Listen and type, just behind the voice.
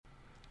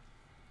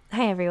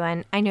Hi,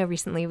 everyone. I know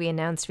recently we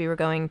announced we were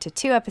going to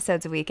 2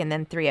 episodes a week and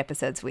then 3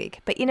 episodes a week.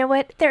 But you know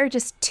what? There are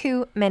just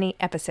too many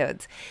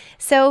episodes.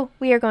 So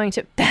we are going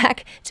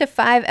back to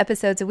 5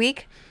 episodes a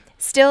week.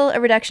 Still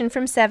a reduction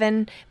from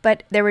 7,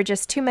 but there were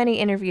just too many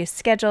interviews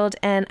scheduled,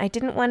 and I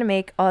didn't want to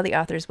make all the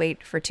authors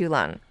wait for too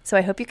long. So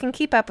I hope you can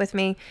keep up with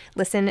me.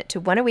 Listen to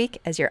 1 a week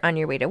as you're on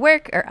your way to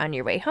work or on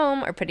your way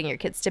home or putting your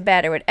kids to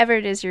bed or whatever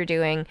it is you're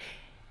doing.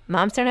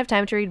 Moms Don't Have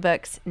Time to Read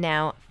Books,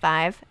 now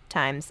 5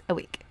 times a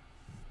week.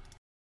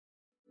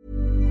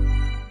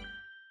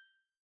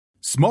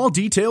 Small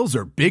details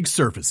are big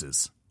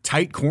surfaces.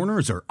 Tight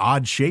corners are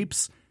odd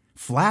shapes.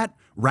 Flat,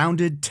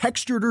 rounded,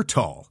 textured, or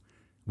tall.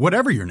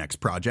 Whatever your next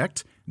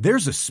project,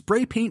 there's a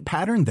spray paint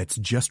pattern that's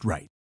just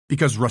right.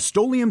 Because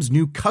Rust-Oleum's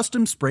new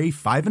Custom Spray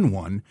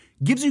 5-in-1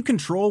 gives you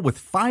control with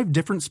 5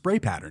 different spray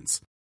patterns.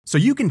 So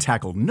you can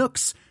tackle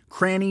nooks,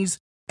 crannies,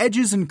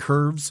 edges, and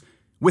curves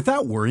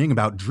without worrying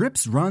about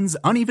drips, runs,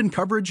 uneven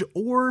coverage,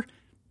 or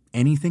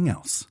anything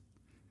else.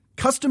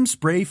 Custom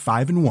Spray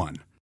 5-in-1.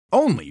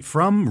 Only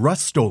from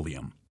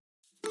Rust-Oleum.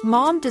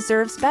 Mom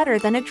deserves better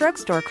than a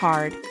drugstore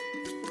card.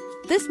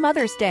 This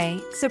Mother's Day,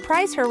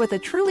 surprise her with a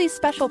truly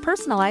special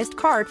personalized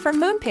card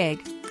from Moonpig.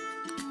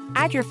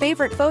 Add your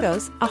favorite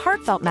photos, a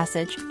heartfelt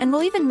message, and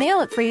we'll even mail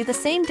it for you the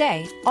same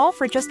day, all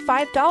for just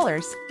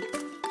 $5.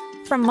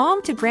 From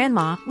mom to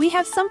grandma, we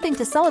have something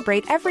to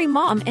celebrate every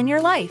mom in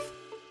your life.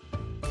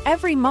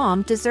 Every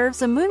mom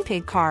deserves a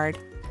Moonpig card.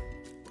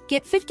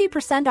 Get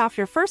 50% off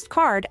your first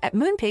card at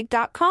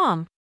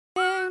moonpig.com.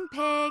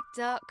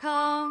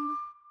 Moonpig.com.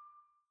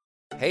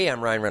 Hey,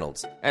 I'm Ryan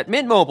Reynolds. At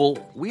Mint Mobile,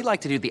 we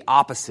like to do the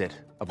opposite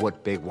of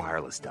what Big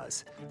Wireless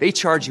does. They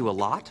charge you a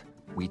lot,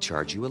 we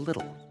charge you a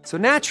little. So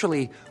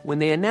naturally, when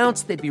they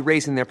announced they'd be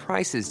raising their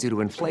prices due to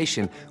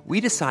inflation,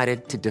 we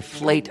decided to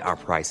deflate our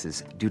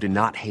prices due to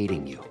not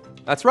hating you.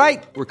 That's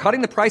right. We're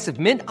cutting the price of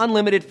Mint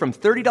Unlimited from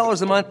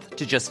 $30 a month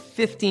to just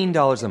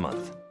 $15 a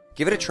month.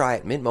 Give it a try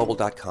at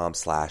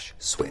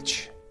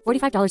mintmobile.com/switch.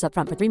 $45 up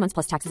front for 3 months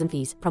plus taxes and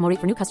fees. Promo rate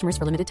for new customers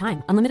for limited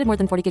time. Unlimited more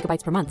than 40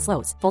 gigabytes per month.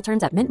 Slows full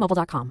terms at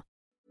mintmobile.com.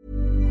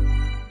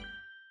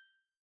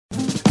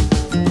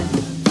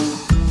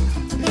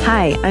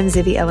 Hi, I'm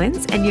Zibby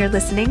Owens, and you're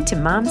listening to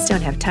Moms Don't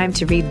Have Time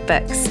to Read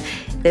Books.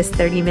 This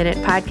 30-minute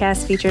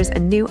podcast features a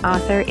new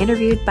author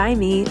interviewed by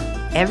me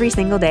every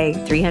single day,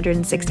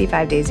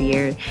 365 days a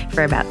year,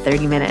 for about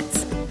 30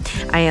 minutes.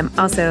 I am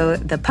also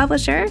the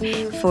publisher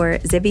for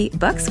Zibby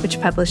Books, which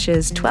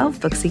publishes 12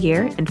 books a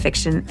year in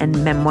fiction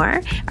and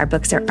memoir. Our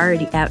books are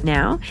already out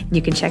now.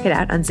 You can check it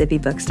out on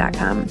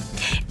zibbybooks.com.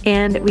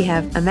 And we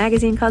have a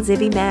magazine called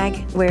Zibby Mag,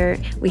 where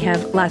we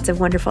have lots of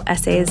wonderful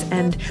essays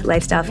and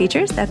lifestyle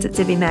features. That's at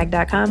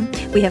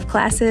zibbymag.com. We have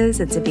classes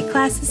at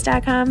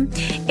zibbyclasses.com.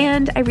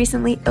 And I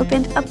recently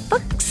opened a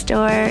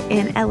bookstore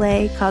in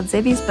LA called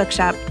Zibby's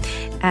Bookshop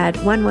at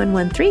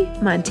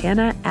 1113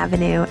 Montana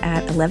Avenue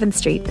at 11th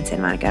Street in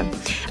Santa Monica.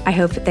 I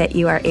hope that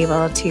you are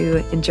able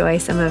to enjoy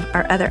some of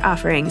our other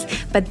offerings.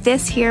 But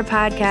this here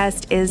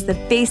podcast is the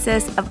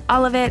basis of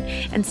all of it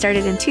and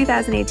started in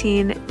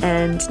 2018.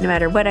 And no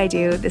matter what I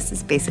do, this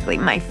is basically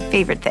my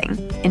favorite thing.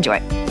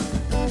 Enjoy.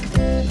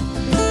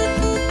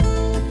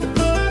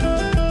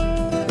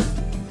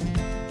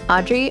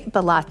 Audrey,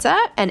 Bellezza,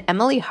 and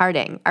Emily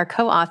Harding are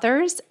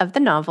co-authors of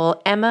the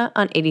novel Emma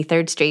on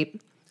 83rd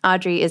Street.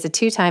 Audrey is a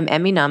 2-time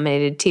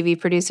Emmy-nominated TV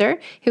producer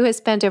who has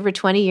spent over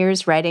 20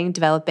 years writing,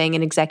 developing,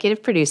 and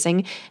executive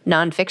producing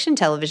nonfiction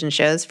television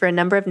shows for a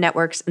number of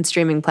networks and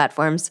streaming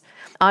platforms.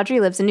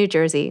 Audrey lives in New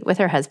Jersey with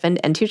her husband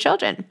and 2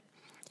 children.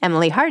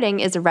 Emily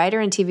Harding is a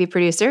writer and TV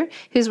producer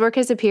whose work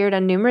has appeared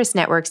on numerous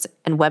networks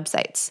and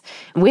websites.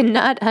 When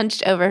not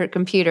hunched over her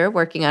computer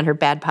working on her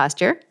bad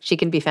posture, she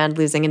can be found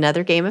losing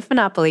another game of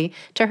Monopoly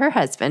to her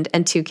husband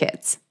and 2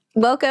 kids.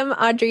 Welcome,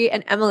 Audrey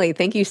and Emily.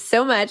 Thank you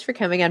so much for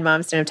coming on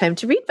Moms Don't Have Time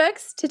to Read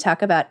Books to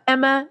talk about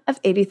Emma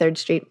of 83rd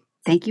Street.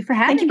 Thank you for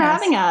having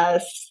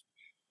us.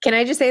 Can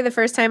I just say the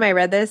first time I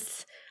read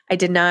this, I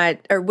did not,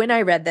 or when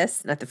I read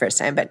this, not the first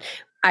time, but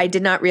I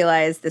did not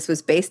realize this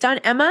was based on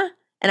Emma.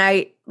 And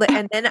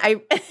then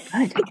I,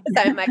 because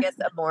I'm, I guess,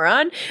 a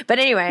moron. But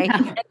anyway,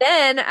 and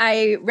then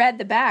I read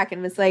the back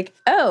and was like,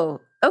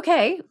 oh,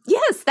 okay,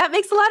 yes, that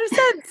makes a lot of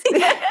sense.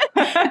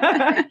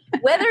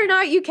 Whether or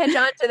not you catch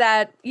on to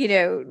that,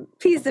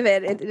 piece of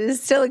it, it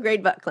is still a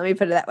great book. Let me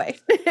put it that way.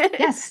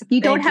 Yes, you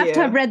don't have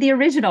to have read the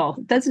original.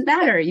 It doesn't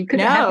matter. You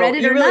could have read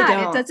it or really not.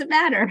 Don't. It doesn't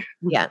matter.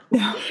 Yeah.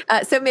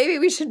 So maybe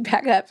we should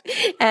back up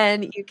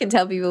and you can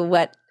tell people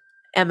what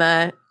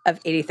Emma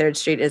of 83rd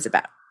Street is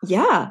about.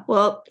 Yeah.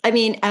 Well, I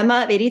mean,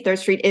 Emma of 83rd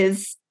Street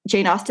is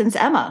Jane Austen's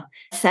Emma,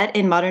 set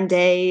in modern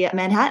day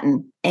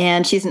Manhattan.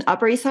 And she's an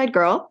Upper East Side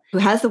girl who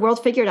has the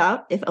world figured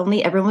out, if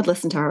only everyone would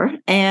listen to her.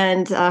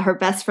 And her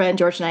best friend,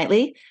 George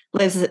Knightley,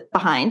 lives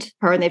behind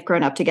her, and they've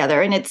grown up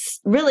together. And it's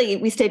really,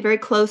 we stayed very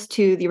close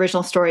to the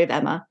original story of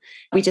Emma.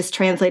 We just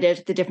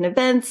translated the different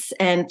events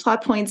and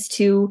plot points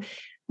to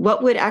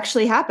what would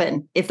actually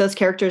happen if those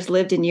characters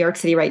lived in New York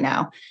City right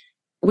now,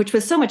 which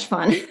was so much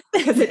fun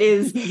because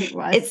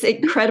it's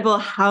incredible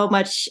how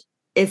much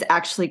is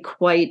actually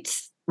quite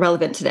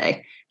relevant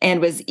today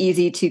and was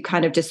easy to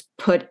kind of just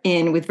put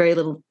in with very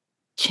little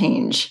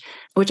change,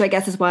 which I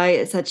guess is why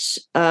it's such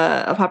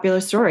a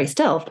popular story.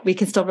 Still, we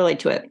can still relate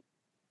to it.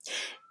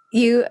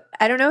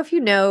 I don't know if you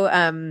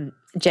know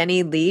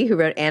Jenny Lee, who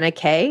wrote Anna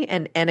Kay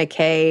and Anna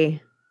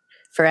Kay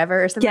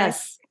Forever or something.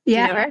 Yes.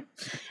 Yeah. You know her?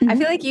 Mm-hmm. I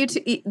feel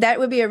like that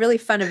would be a really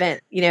fun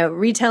event,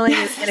 retelling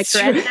Anna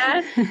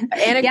Karenina.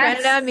 Anna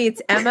Karenina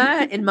meets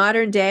Emma in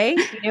modern day.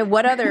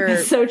 What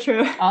other... So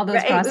true. All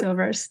those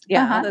crossovers.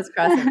 Yeah, all those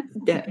crossovers.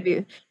 Yeah.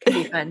 Could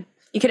be fun.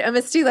 You could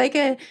almost do like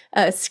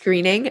a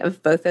screening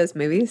of both those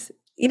movies.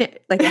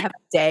 Like have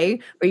a day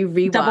where you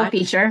rewatch.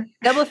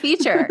 Double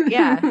feature.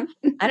 Yeah.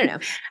 I don't know.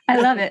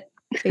 I love it.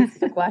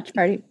 Facebook watch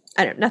party.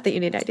 I don't know. Not that you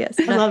need ideas.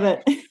 I love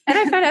it. And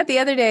I found out the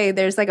other day,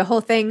 there's like a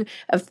whole thing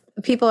of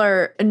people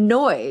are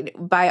annoyed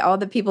by all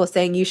the people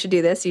saying you should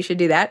do this, you should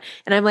do that.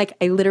 And I'm like,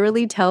 I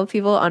literally tell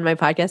people on my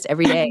podcast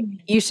every day,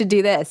 you should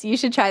do this, you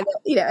should try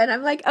that, and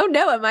I'm like, oh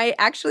no, am I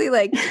actually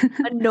like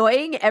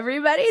annoying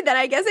everybody? Then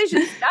I guess I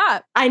should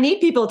stop. I need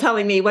people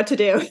telling me what to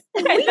do.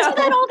 We do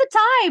that all the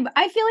time.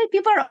 I feel like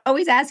people are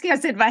always asking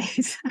us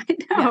advice. I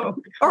know.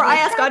 Or I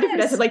ask Audrey,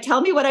 I said, like,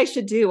 tell me what I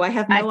should do. I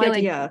have no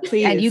idea.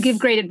 Please. And you give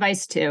great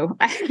advice too.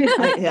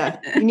 Yeah,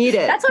 you need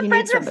it. That's what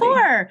friends are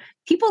for.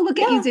 People look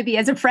at you, Zibby,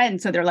 as a friend,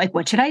 so they're like,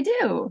 "What should I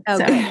do?" Oh,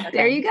 so okay.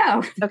 There you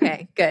go.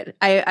 Okay, good.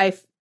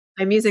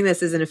 I'm using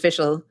this as an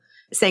official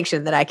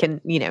sanction that I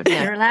can,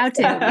 You're allowed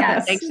to.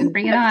 Yes, sanction.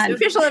 Bring it on.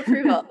 Official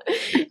approval.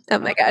 Oh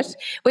my gosh!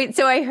 Wait,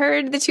 so I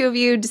heard the two of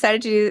you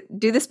decided to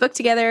do this book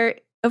together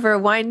over a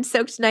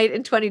wine-soaked night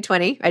in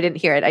 2020. I didn't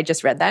hear it. I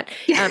just read that.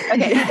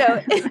 Okay,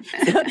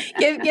 so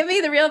give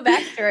me the real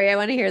backstory. I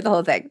want to hear the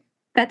whole thing.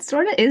 That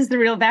sort of is the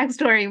real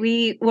backstory.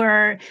 It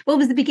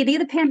was the beginning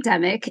of the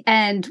pandemic,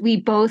 and we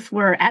both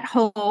were at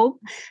home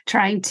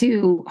trying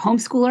to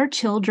homeschool our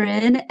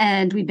children,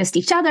 and we missed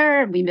each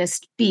other. We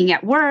missed being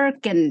at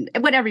work and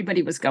what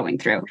everybody was going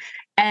through.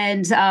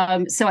 And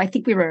so I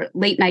think we were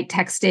late night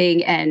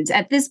texting. And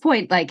at this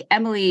point, like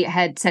Emily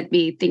had sent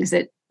me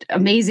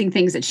amazing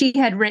things that she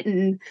had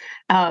written,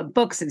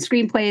 books and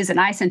screenplays, and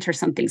I sent her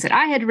some things that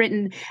I had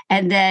written.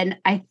 And then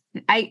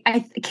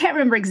I can't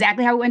remember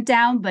exactly how it went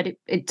down, but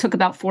it took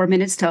about 4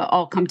 minutes to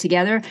all come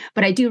together.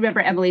 But I do remember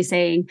Emily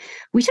saying,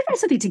 we should write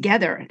something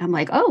together. And I'm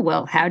like, oh,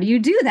 well, how do you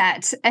do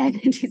that?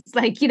 And she's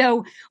like,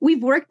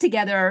 we've worked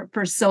together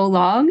for so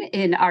long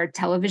in our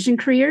television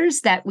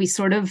careers that we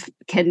sort of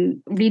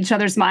can read each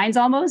other's minds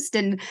almost.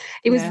 And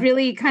it was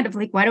really kind of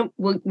like,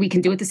 we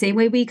can do it the same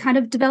way we kind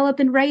of develop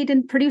and write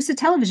and produce a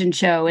television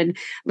show. And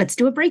let's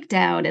do a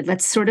breakdown and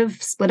let's sort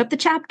of split up the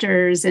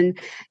chapters. And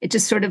it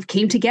just sort of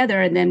came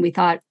together. And then we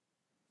thought,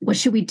 what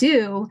should we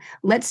do?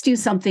 Let's do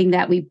something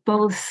that we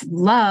both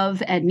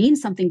love and means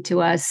something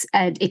to us.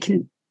 And it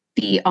can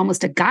be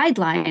almost a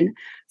guideline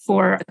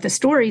for the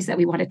stories that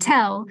we want to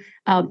tell,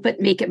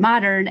 but make it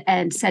modern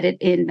and set it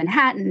in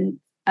Manhattan,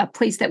 a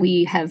place that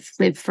we have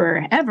lived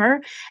forever,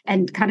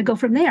 and kind of go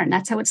from there. And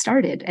that's how it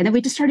started. And then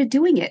we just started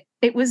doing it.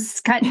 It was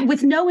kind of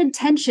with no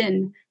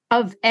intention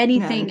of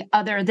anything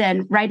other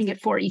than writing it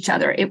for each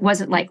other. It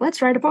wasn't like,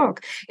 let's write a book.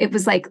 It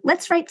was like,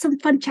 let's write some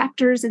fun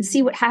chapters and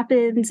see what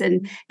happens.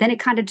 And then it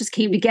kind of just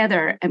came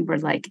together and we're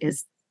like,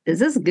 is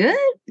this good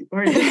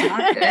or is this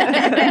not good?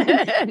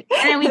 And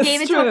then we gave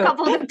it to a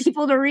couple of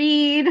people to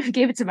read. We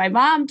gave it to my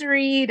mom to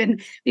read.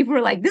 And people were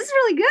like, this is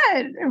really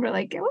good. And we're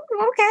like,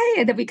 oh,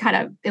 okay. And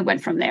then it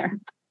went from there.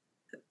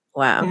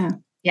 Wow.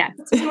 Yeah.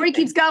 The story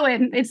keeps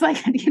going. It's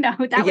like, that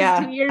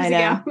was 2 years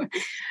ago.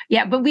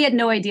 Yeah. But we had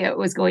no idea it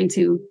was going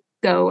to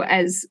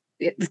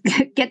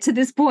get to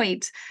this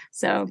point.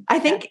 So I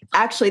think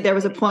actually there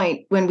was a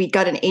point when we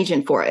got an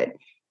agent for it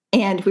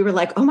and we were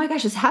like, oh my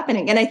gosh, it's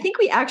happening. And I think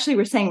we actually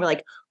were saying, we're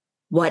like,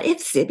 what if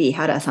Zibby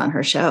had us on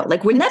her show?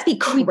 Like, wouldn't that be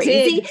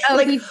crazy?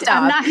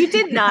 You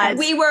did not.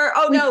 We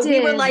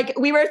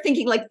were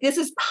thinking like, this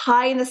is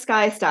pie in the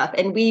sky stuff.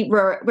 And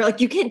we're like,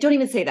 don't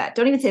even say that.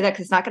 Don't even say that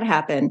because it's not going to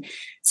happen.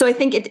 So I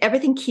think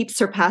everything keeps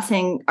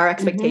surpassing our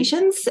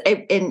expectations.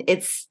 And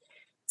it's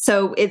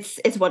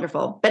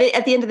wonderful. But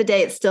at the end of the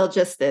day, it's still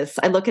just this.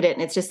 I look at it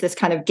and it's just this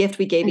kind of gift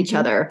we gave each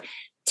other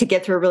to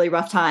get through a really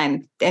rough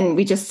time. And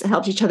we just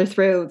helped each other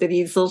through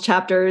these little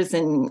chapters.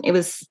 And it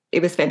was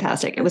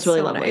fantastic. It was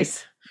really lovely.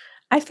 Nice.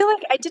 I feel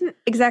like I didn't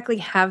exactly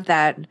have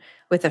that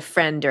with a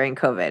friend during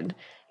COVID.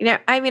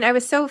 not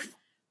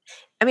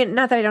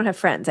that I don't have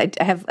friends.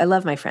 I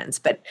love my friends,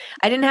 but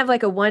I didn't have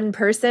like a one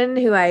person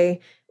who I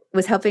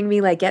was helping me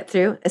like get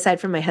through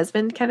aside from my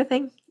husband kind of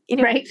thing.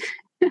 Right.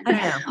 I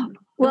don't know.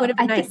 Well, it would have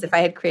been nice if I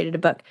had created a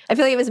book. I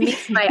feel like it was me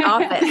in my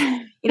office.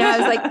 I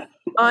was like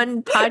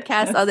on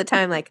podcasts all the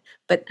time,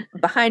 but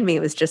behind me it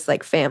was just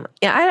like family.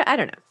 Yeah, I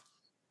don't know.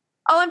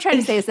 All I'm trying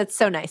to say is that's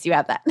so nice. You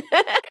have that.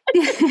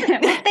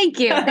 Well, thank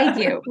you.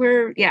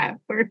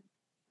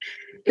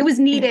 It was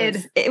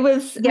needed. It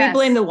was we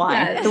blame the wine.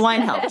 Yes. The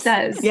wine helps. It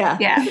does. Yeah.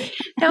 Yeah.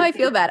 Now I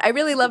feel bad. I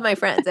really love my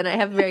friends and I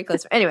have very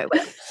close friends. Anyway,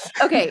 whatever.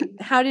 Okay.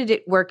 How did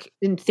it work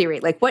in theory?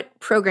 Like, what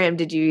program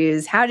did you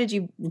use? How did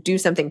you do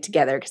something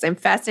together? Because I'm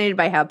fascinated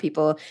by how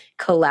people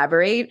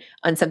collaborate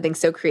on something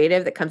so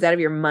creative that comes out of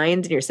your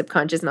mind and your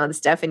subconscious and all this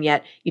stuff, and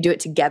yet you do it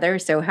together.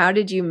 So how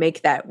did you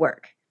make that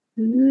work?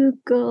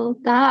 Google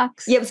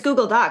Docs. Yeah, it was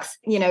Google Docs.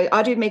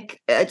 Audrey would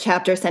make a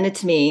chapter, send it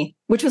to me,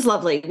 which was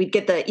lovely. We'd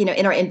get the,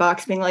 in our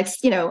inbox being like,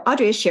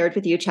 Audrey has shared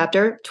with you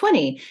chapter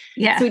 20.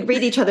 Yeah. So we'd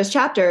read each other's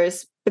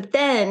chapters. But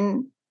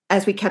then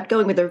as we kept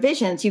going with the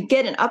revisions, you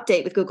get an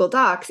update with Google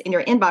Docs in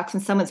your inbox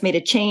when someone's made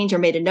a change or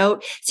made a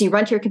note. So you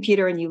run to your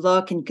computer and you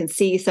look and you can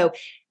see. So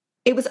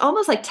it was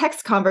almost like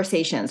text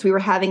conversations we were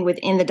having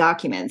within the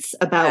documents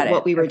about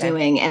what we were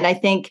doing. And I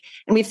think,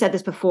 and we've said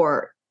this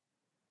before,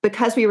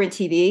 because we were in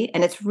TV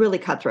and it's really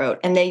cutthroat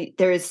and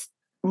there is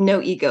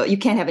no ego. You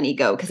can't have an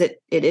ego because it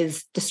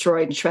is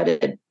destroyed and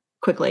shredded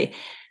quickly.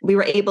 We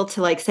were able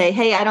to say,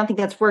 hey, I don't think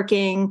that's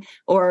working,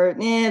 or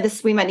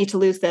we might need to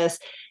lose this.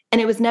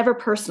 And it was never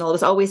personal. It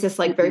was always this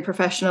very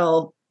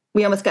professional.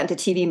 We almost got into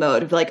TV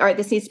mode of all right,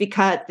 this needs to be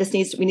cut.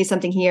 We need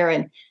something here.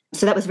 And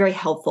so that was very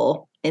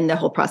helpful in the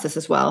whole process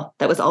as well.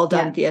 That was all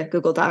done via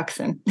Google Docs.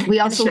 And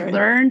we also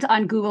learned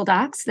on Google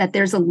Docs that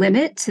there's a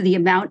limit to the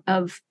amount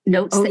of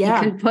notes you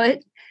can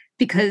put.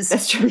 Because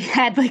we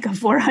had a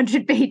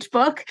 400-page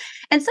book.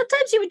 And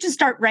sometimes you would just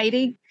start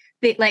writing.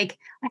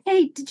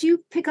 Hey, did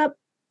you pick up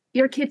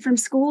your kid from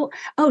school?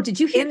 Oh, did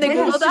you hit the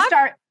Google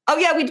Doc? Oh,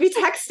 yeah, we'd be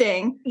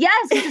texting.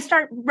 Yes, we'd just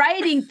start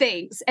writing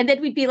things. And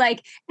then we'd be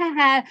like,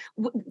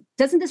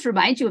 doesn't this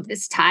remind you of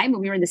this time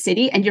when we were in the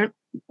city? And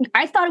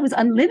I thought it was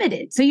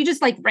unlimited. So you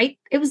just write.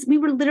 We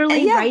were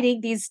literally writing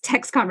these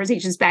text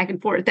conversations back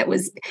and forth.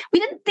 We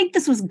didn't think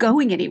this was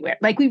going anywhere.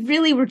 We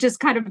really were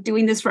just kind of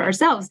doing this for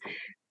ourselves.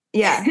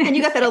 Yeah. And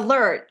you got that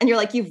alert and you're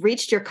like, you've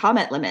reached your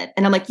comment limit.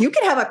 And I'm like, you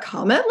can have a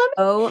comment limit?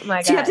 Oh my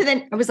God. So you have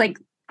to I was like,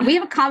 we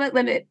have a comment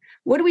limit.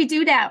 What do we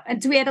do now?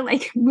 And so we had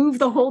to move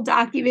the whole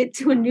document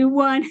to a new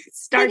one.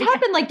 It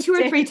happened 2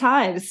 or 3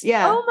 times.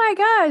 Yeah. Oh my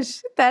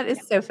gosh. That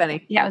is so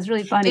funny. Yeah, it was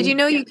really funny. Did you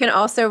know you can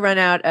also run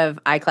out of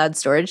iCloud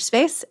storage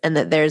space and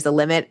that there's a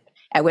limit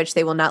at which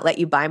they will not let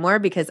you buy more?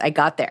 Because I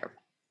got there.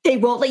 They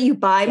won't let you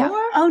buy more?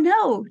 Oh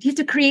no. You have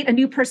to create a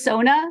new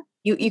persona.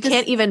 You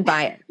can't even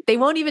buy it. They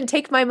won't even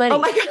take my money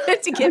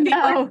to give you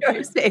more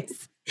storage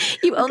space.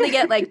 You only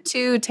get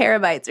 2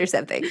 terabytes or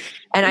something.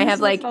 And I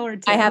have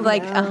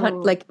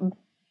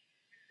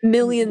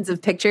millions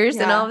of pictures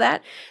and all of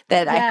that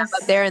I have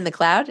up there in the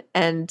cloud.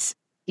 And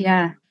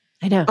yeah,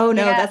 I know. Oh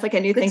no, that's a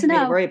new thing for me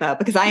to worry about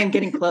because I am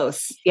getting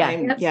close. You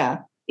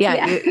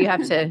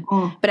have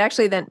to. But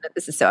actually then,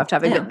 this is so off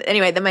topic. But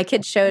anyway, then my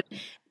kids showed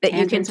that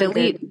you can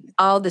delete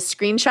all the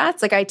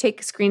screenshots. I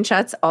take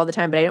screenshots all the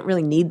time, but I don't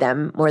really need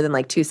them more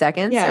than 2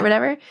 seconds or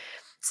whatever.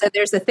 So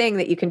there's a thing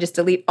that you can just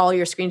delete all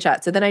your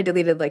screenshots. So then I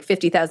deleted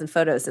 50,000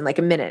 photos in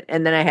a minute,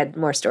 and then I had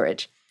more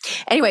storage.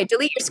 Anyway,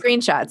 delete your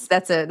screenshots.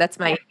 That's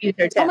my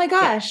user tip. Oh my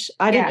gosh.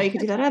 I didn't know you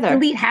could do that either.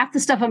 Delete half the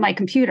stuff on my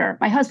computer.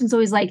 My husband's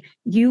always like,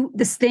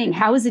 this thing,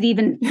 how is it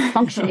even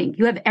functioning?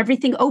 You have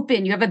everything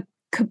open. You have a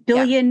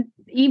billion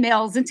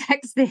emails and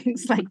text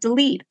things,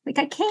 delete.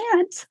 I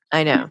can't.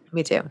 I know.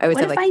 Me too. I always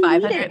have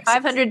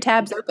 500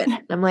 tabs open.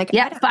 I'm like,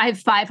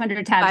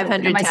 500 tabs.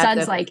 500 and my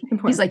son's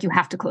he's like, you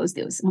have to close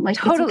those. And I'm like,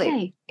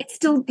 totally.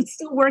 It's okay. It's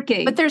still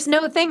working. But there's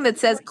no thing that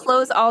says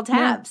close all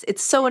tabs.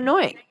 It's so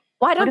annoying.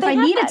 Why don't what if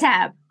I need a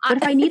tab? What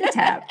if I need a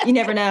tab? You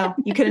never know.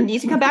 You could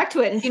need to come back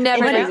to it. You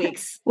never know.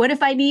 Weeks. What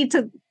if I need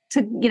to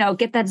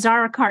get that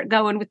Zara cart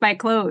going with my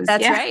clothes?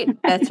 That's right.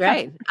 That's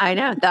right. I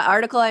know. The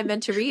article I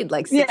meant to read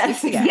 6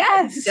 weeks ago.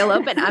 Yes. Still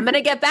open. I'm going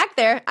to get back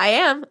there. I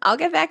am. I'll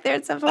get back there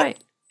at some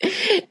point.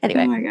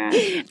 Anyway. Oh my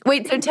God.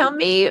 Wait, so tell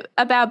me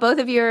about both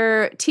of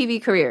your TV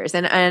careers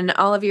and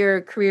all of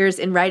your careers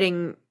in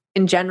writing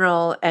in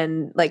general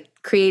and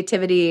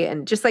creativity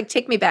and just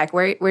take me back.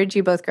 Where did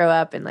you both grow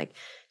up and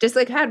just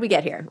how'd we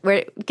get here?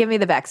 Give me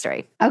the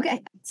backstory.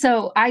 Okay.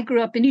 So I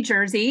grew up in New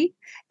Jersey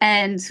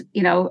and,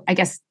 I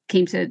guess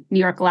came to New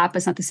York a lot, but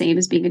it's not the same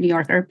as being a New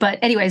Yorker. But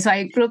anyway, so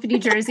I grew up in New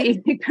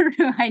Jersey.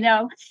 I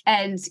know.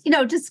 And,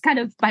 just kind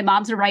of my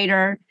mom's a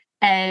writer.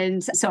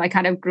 And so I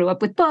kind of grew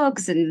up with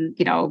books and,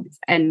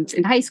 and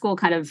in high school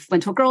kind of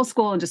went to a girls'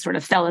 school and just sort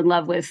of fell in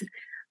love with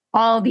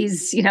all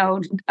these,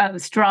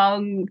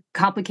 strong,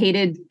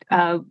 complicated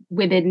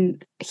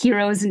women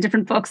heroes in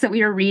different books that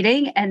we were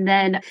reading. And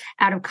then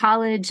out of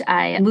college,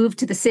 I moved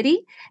to the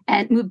city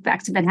and moved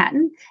back to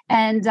Manhattan.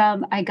 And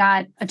I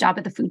got a job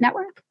at the Food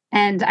Network.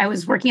 And I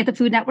was working at the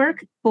Food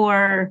Network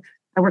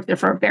I worked there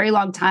for a very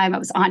long time. I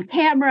was on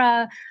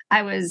camera.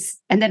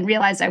 And then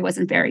realized I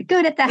wasn't very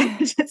good at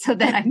that. So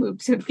then I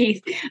moved to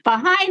be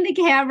behind the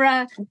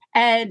camera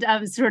and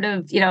sort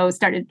of,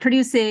 started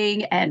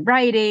producing and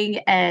writing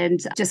and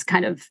just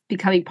kind of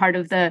becoming part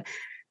of the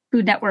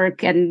Food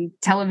Network and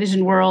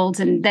television world.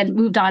 And then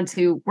moved on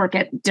to work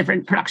at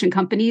different production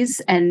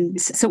companies. And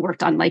so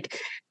worked on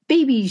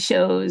baby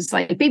shows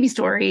like Baby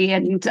Story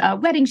and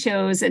wedding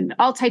shows and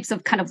all types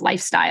of kind of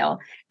lifestyle.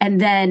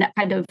 And then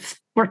kind of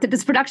worked at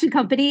this production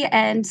company,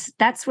 and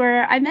that's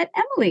where I met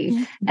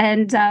Emily.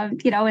 And,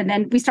 and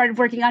then we started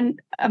working on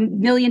a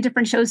million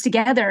different shows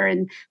together.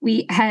 And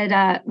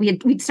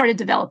we'd started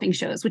developing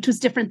shows, which was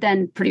different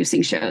than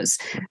producing shows.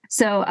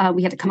 So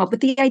we had to come up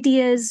with the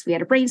ideas. We had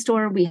to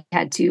brainstorm. We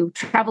had to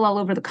travel all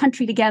over the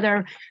country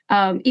together.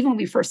 Even when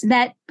we first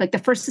met, like the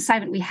first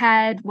assignment we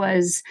had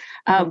was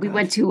we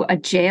went to a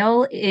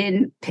jail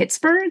in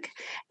Pittsburgh,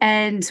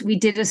 and we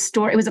did a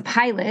story. It was a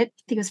pilot.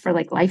 I think it was for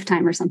like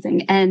Lifetime or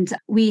something. And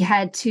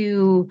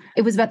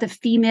it was about the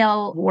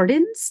female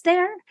wardens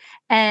there,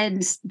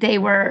 and they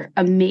were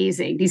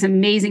amazing. These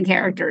amazing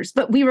characters.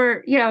 But we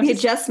were, we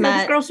just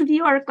met girls from New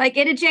York, like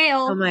in a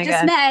jail. Oh my just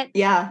God. met.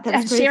 Yeah,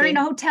 that's crazy. Sharing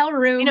a hotel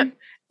room.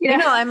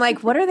 I'm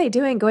like, what are they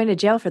doing going to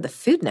jail for the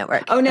Food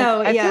Network? Oh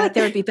no, I feel like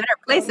there would be better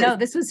places. No,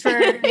 this was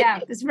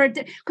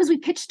because we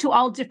pitched to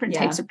all different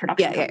types of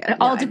production,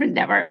 all different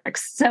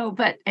networks. So,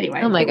 but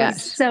anyway, oh my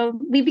gosh. So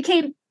we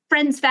became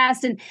friends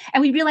fast, and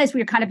we realized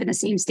we were kind of in the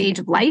same stage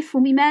of life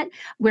when we met,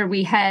 where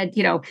we had,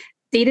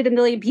 dated a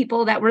million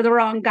people that were the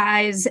wrong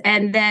guys.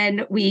 And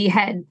then we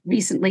had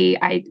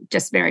I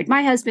just married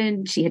my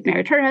husband. She had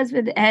married her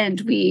husband. And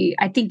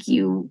I think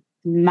you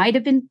might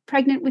have been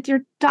pregnant with your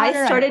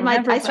daughter.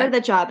 I started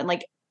that job, and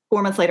like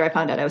 4 months later, I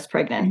found out I was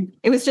pregnant.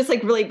 It was just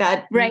like really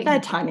bad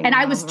timing. And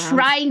I was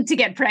trying to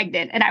get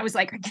pregnant, and I was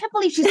like, I can't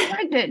believe she's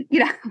pregnant,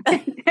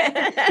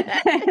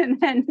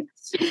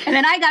 and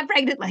then I got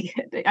pregnant like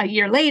a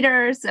year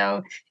later.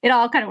 So it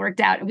all kind of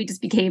worked out, and we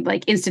just became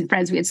like instant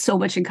friends. We had so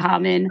much in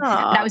common.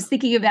 Aww. And I was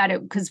thinking about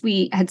it because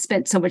we had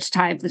spent so much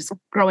time just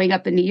growing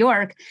up in New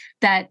York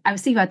that I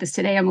was thinking about this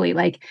today, Emily.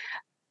 Like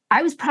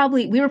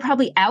we were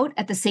probably out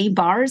at the same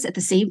bars at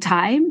the same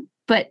time,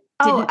 but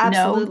didn't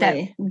know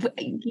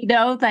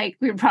that, like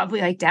we were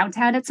probably like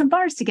downtown at some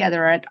bars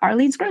together, or at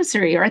Arlene's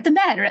Grocery, or at the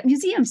Met, or at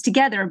museums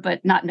together,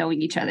 but not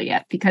knowing each other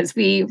yet because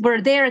we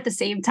were there at the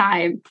same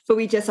time. But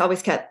we just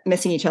always kept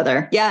missing each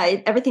other.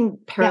 Yeah, everything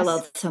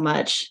paralleled so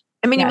much.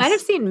 I mean, you might have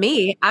seen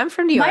me. I'm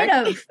from New York. Might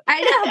have. I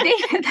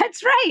know.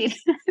 That's right.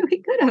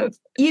 We could have.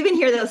 You even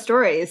hear those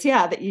stories,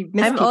 that you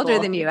miss. I'm older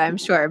than you, I'm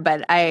sure,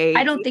 but I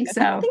don't think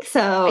so. I don't think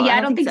so. Yeah,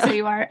 I don't think so.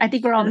 You are. I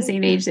think we're all the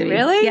same age.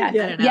 Really?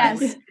 Yeah.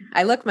 Yes.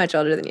 I look much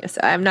older than you,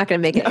 so I'm not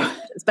going to make it.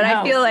 But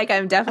I feel like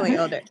I'm definitely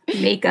older.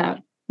 Makeup.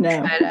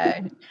 No.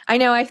 But, I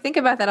know. I think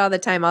about that all the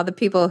time. All the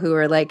people who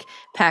were like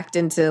packed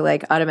into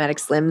like automatic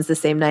slims the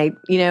same night,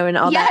 and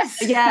all that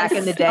back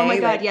in the day. Oh my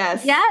God,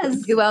 like,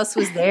 yes. Who else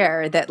was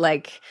there that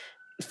like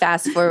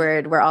fast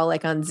forward, we're all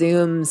like on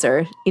Zooms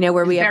or,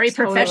 where we very have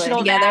professional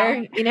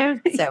together,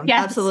 So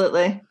yes.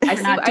 Absolutely. I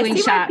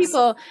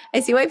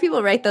see why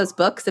people write those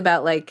books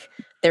about like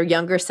their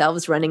younger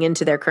selves running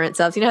into their current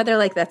selves. They're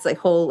like, that's like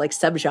whole like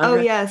subgenre. Oh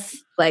yes.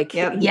 Like,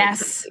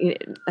 yes.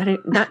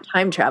 Not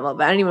time travel,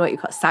 but I don't even know what you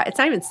call it. It's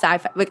not even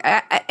sci-fi. Like,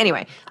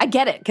 anyway, I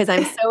get it because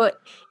I'm so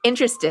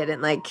interested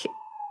in like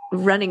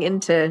running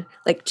into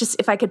like, just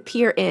if I could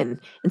peer in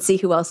and see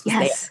who else was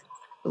there.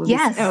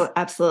 Yes. Oh,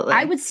 absolutely.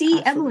 I would see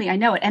Emily. I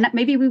know it. And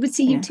maybe we would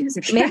see you too.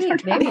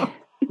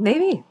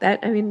 Maybe that,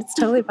 it's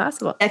totally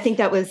possible. I think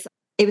it was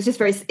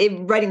just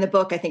writing the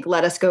book, I think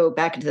let us go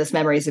back into those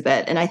memories a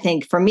bit. And I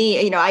think for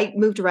me, I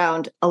moved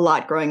around a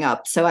lot growing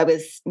up. So I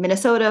was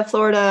Minnesota,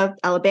 Florida,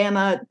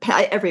 Alabama,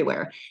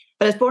 everywhere.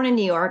 But I was born in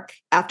New York.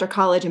 After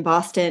college in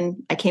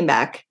Boston, I came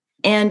back.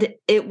 And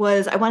I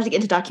wanted to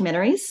get into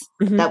documentaries.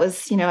 Mm-hmm. That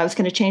was, I was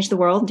going to change the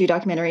world and do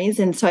documentaries.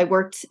 And so I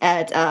worked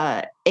at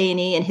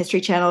A&E and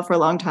History Channel for a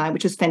long time,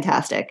 which was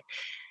fantastic.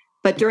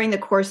 But during the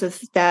course of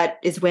that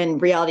is when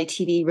reality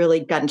TV really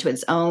got into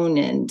its own,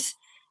 and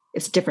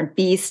it's a different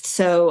beast.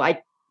 So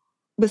I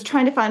was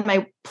trying to find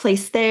my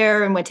place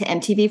there and went to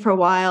MTV for a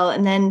while.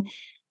 And then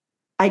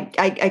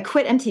I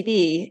quit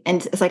MTV,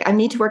 and it's like, I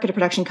need to work at a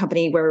production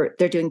company where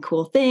they're doing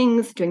cool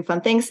things, doing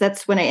fun things.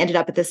 That's when I ended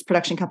up at this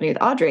production company with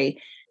Audrey.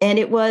 And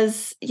it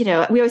was, we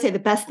always say the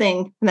best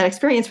thing from that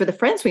experience were the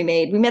friends we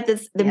made. We met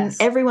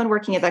everyone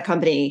working at that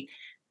company,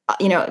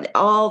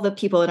 all the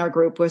people in our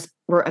group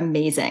were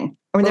amazing.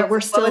 What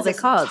was it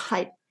called?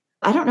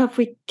 I don't know if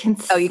we can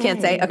say. Oh, you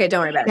can't say? Okay, don't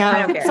worry about it. No,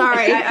 I don't care.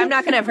 Sorry. I'm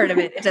not going to have heard of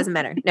it. It doesn't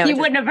matter. No, you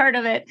wouldn't have heard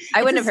of it.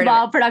 I wouldn't have heard of it. It's a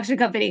small production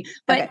company.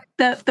 But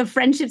the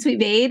friendships we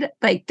made,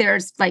 like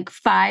there's like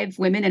 5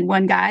 women and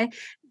 1 guy.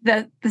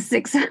 The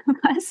 6 of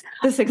us.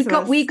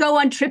 We go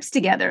on trips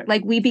together.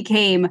 Like we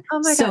became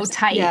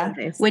tight. Yeah.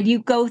 When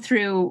you go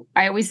through,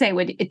 I always say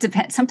it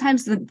depends.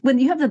 Sometimes when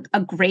you have a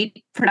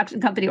great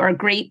production company or a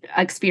great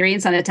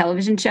experience on a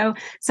television show,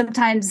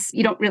 sometimes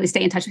you don't really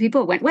stay in touch with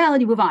people. It went well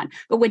and you move on.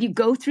 But when you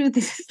go through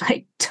this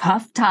like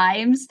tough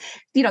times,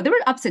 there were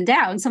ups and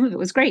downs. Some of it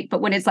was great,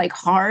 but when it's like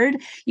hard,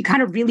 you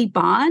kind of really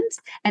bond.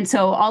 And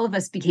so all of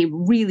us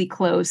became really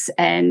close,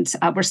 and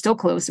we're still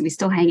close, and we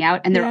still hang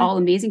out, and they're all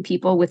amazing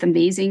people with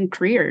amazing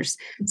careers.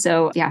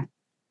 So it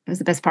was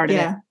the best part of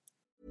it.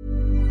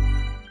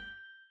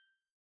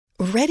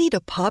 Ready to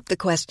pop the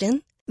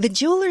question? The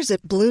jewelers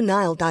at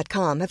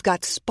BlueNile.com have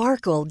got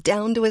sparkle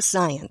down to a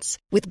science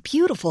with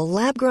beautiful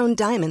lab-grown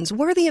diamonds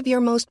worthy of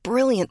your most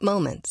brilliant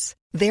moments.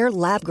 Their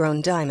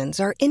lab-grown diamonds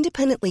are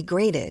independently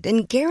graded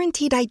and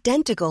guaranteed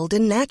identical to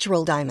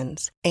natural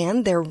diamonds.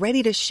 And they're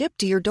ready to ship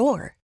to your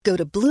door. Go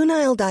to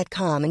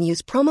BlueNile.com and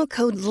use promo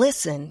code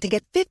LISTEN to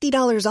get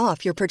 $50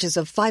 off your purchase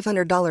of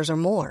 $500 or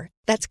more.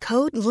 That's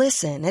code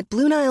LISTEN at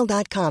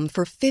BlueNile.com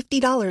for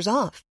 $50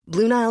 off.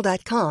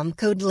 BlueNile.com,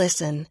 code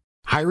LISTEN.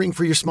 Hiring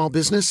for your small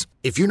business?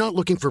 If you're not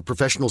looking for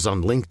professionals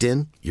on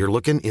LinkedIn, you're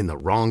looking in the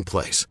wrong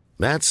place.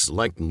 That's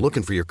like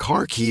looking for your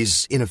car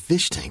keys in a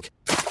fish tank.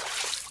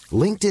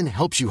 LinkedIn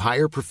helps you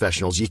hire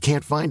professionals you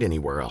can't find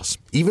anywhere else,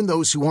 even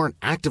those who aren't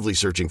actively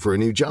searching for a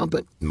new job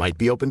but might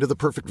be open to the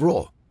perfect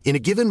role. In a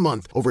given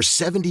month, over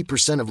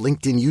 70% of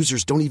LinkedIn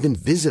users don't even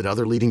visit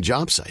other leading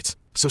job sites.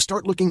 So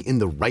start looking in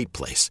the right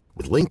place.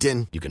 With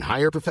LinkedIn, you can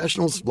hire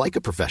professionals like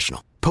a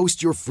professional.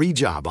 Post your free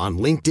job on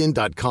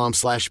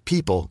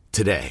linkedin.com/people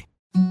today.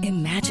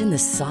 Imagine the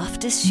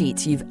softest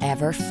sheets you've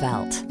ever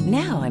felt.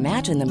 Now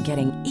imagine them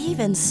getting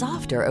even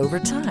softer over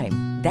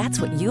time.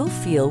 That's what you'll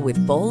feel with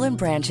Boll &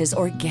 Branch's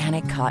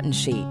organic cotton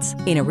sheets.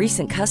 In a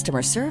recent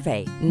customer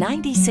survey,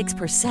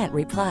 96%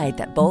 replied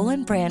that Boll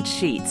 & Branch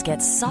sheets get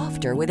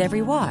softer with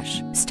every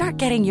wash. Start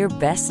getting your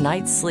best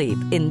night's sleep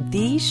in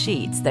these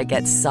sheets that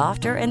get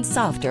softer and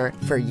softer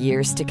for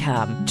years to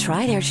come.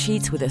 Try their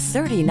sheets with a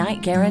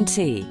 30-night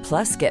guarantee.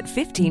 Plus, get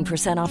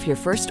 15% off your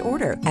first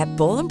order at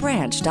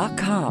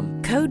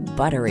bollandbranch.com. Code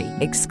BUTTERY.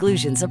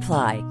 Exclusions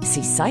apply.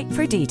 See site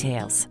for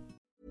details.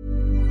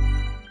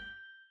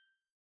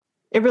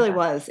 It really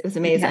was. It was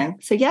amazing. Yeah.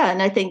 So yeah,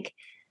 and I think,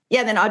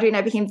 then Audrey and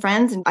I became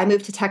friends, and I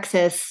moved to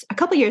Texas a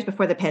couple of years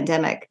before the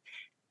pandemic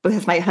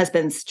because my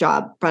husband's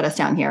job brought us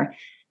down here.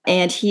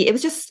 And it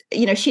was just,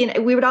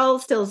 we would all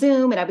still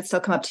Zoom, and I would still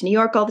come up to New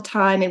York all the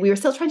time, and we were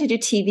still trying to do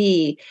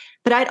TV,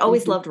 but I'd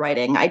always loved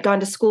writing. I'd gone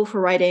to school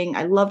for writing.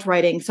 I loved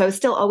writing. So I was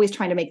still always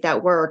trying to make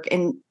that work.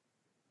 And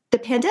the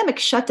pandemic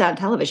shut down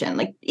television.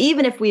 Like,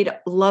 even if we'd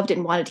loved it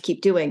and wanted to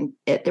keep doing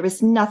it, there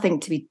was nothing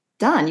to be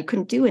done. You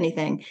couldn't do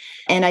anything.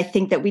 And I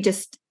think that we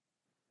just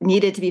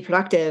needed to be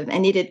productive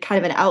and needed kind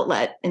of an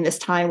outlet in this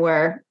time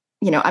where,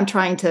 I'm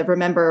trying to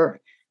remember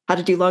how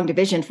to do long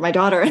division for my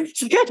daughter. And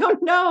it's like, I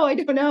don't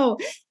know.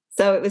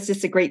 So it was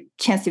just a great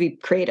chance to be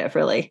creative,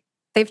 really.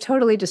 They've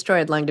totally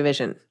destroyed long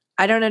division.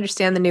 I don't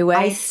understand the new way.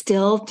 I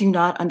still do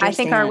not understand. I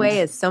think our way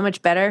is so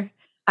much better.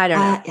 I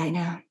don't know. I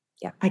know.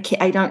 Yeah.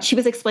 I don't. She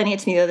was explaining it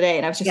to me the other day,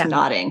 and I was just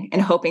nodding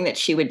and hoping that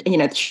she would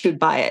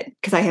buy it,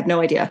 because I have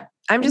no idea.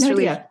 I'm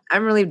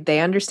relieved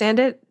they understand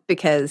it,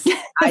 because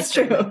that's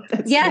true.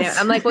 Yes.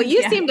 I'm like, well,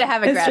 you seem to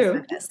have a grasp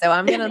of this, so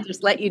I'm going to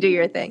just let you do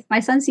your thing. My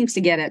son seems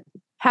to get it.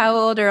 How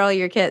old are all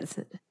your kids?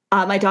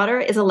 My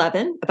daughter is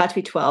 11, about to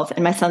be 12,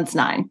 and my son's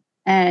 9.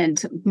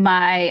 And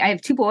I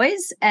have 2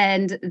 boys,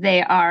 and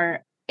they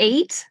are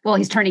 8. Well,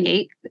 he's turning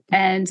 8,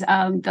 and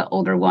the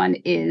older one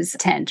is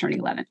 10, turning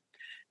 11.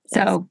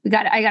 So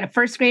I got a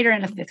 1st grader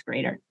and a 5th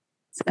grader.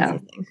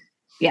 So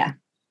yeah,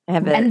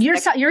 and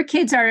your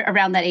kids are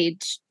around that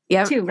age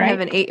too, right? I have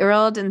an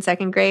 8-year-old in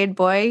 2nd grade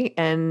boy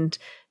and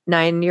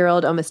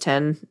 9-year-old, almost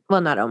 10. Well,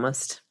 not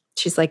almost.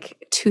 She's like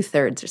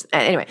 2/3.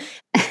 Anyway,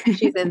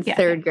 she's in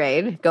 3rd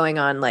grade, going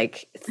on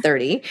like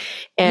 30.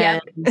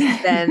 And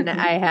then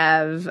I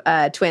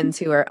have twins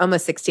who are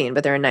almost 16,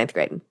 but they're in 9th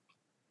grade.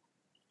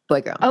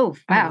 Boy, girl. Oh,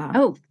 wow.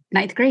 Oh,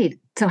 9th grade.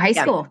 So high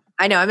school.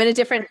 I know. I'm in a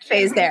different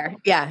phase there.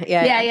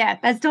 Yeah.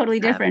 That's totally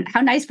different.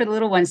 How nice for the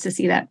little ones to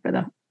see that for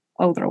the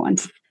older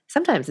ones.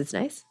 Sometimes it's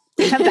nice.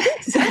 Some days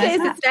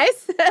it's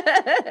nice.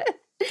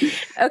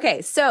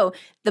 Okay. So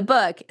the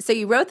book,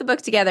 you wrote the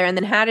book together, and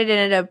then how did it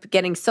end up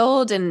getting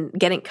sold and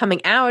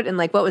coming out? And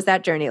like, what was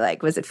that journey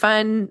like? Was it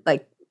fun?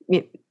 Like,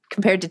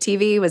 compared to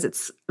TV,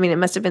 it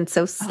must have been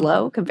so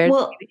slow compared to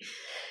TV.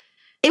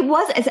 It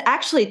was. It's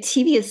actually,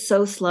 TV is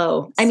so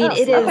slow.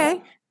 It is.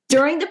 Okay.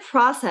 During the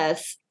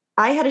process,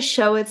 I had a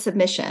show at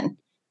submission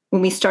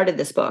when we started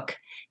this book.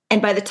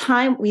 And by the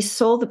time we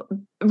sold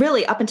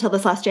really up until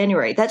this last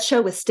January, that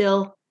show was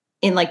still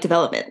in like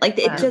development. Like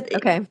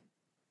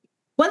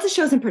once the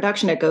show's in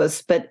production, it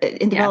goes, but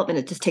in development,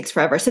 it just takes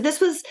forever. So this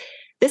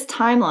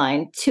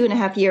timeline,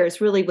 2.5 years,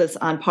 really was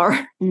on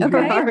par for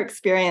our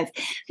experience.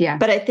 Yeah.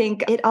 But I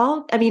think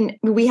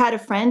we had a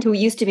friend who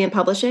used to be in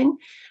publishing,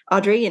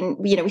 Audrey, and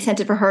we sent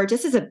it for her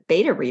just as a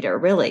beta reader,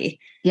 really.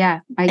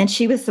 Yeah. And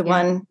she was the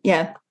one.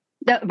 Yeah.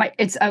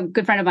 It's a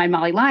good friend of mine,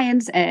 Molly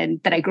Lyons, and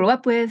that I grew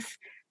up with,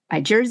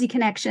 my Jersey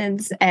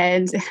connections.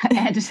 And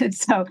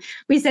so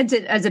we sent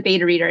it as a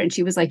beta reader, and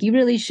she was like, you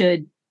really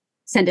should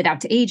send it out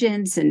to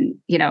agents, and,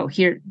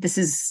 here, this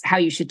is how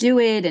you should do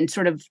it, and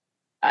sort of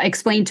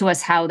explain to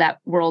us how that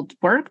world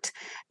worked,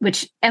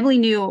 which Emily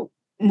knew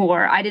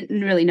more. I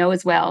didn't really know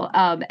as well.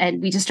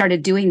 And we just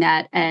started doing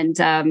that.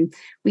 And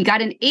we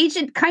got an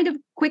agent kind of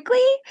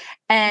quickly,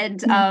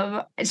 and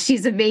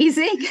she's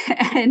amazing.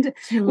 And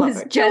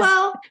was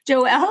just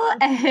Joelle,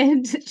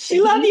 and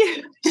she love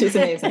you. She's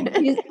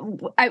amazing.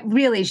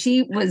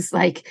 She was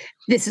like,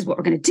 this is what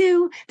we're going to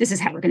do. This is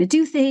how we're going to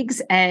do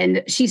things.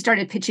 And she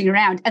started pitching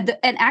around.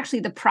 And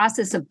actually the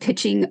process of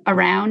pitching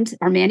around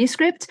our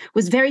manuscript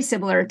was very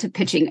similar to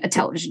pitching a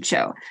television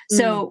show.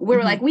 So we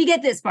were like, we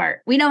get this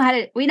part. We know how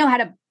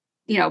to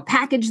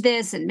package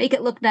this and make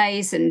it look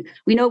nice. And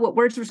we know what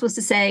words we're supposed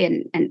to say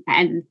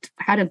and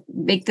how to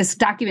make this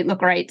document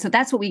look right. So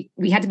that's what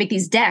we had to make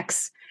these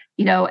decks,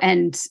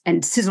 and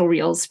sizzle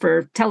reels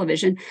for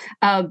television.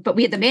 But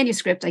we had the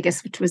manuscript, I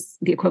guess, which was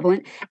the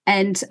equivalent.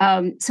 And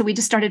so we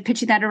just started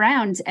pitching that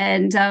around,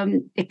 and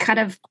it kind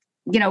of,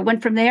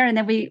 went from there. And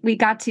then we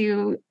got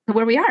to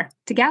where we are,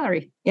 to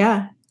Gallery.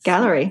 Yeah.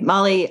 Gallery.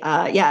 Molly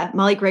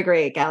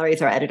Gregory at Gallery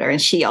is our editor.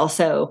 And she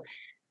also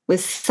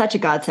was such a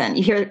godsend.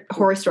 You hear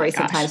horror stories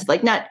sometimes,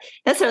 like not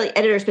necessarily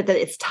editors, but that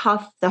it's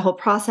tough, the whole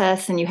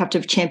process, and you have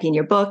to champion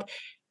your book.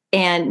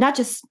 And not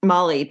just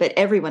Molly, but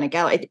everyone at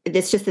Gallery.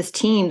 It's just this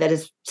team that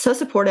is so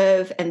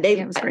supportive, and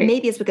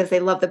maybe it's because they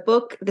love the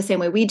book the same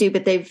way we do,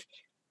 but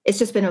it's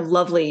just been a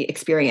lovely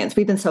experience.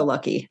 We've been so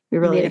lucky. We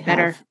really made it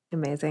better.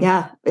 Amazing.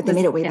 Yeah. They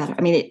made it way better.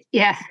 I mean,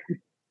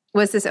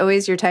 Was this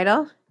always your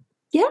title?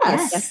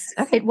 Yes.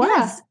 Okay. It was.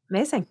 Yeah.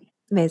 Amazing.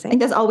 I think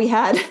that's all we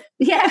had.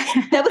 Yeah.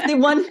 That was the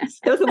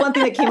one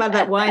thing that came out of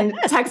that one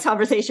text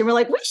conversation. We're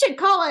like, we should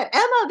call it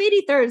Emma of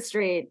 83rd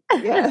Street.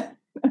 Yeah.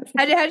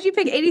 How did you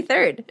pick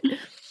 83rd?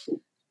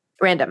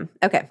 Random.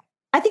 Okay.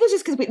 I think it was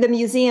just because the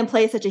museum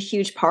plays such a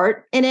huge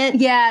part in it.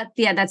 Yeah,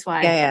 that's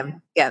why.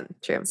 Yeah,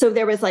 true. So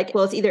there was like,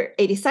 well, it's either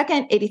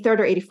 82nd, 83rd,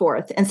 or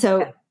 84th. And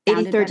so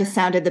 83rd just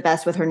sounded the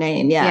best with her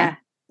name. Yeah.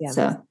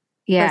 So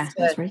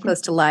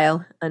close to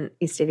Lyle on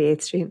East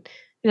 88th Street.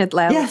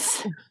 Lyle.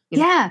 Yes.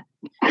 Yeah.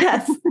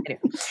 Yes.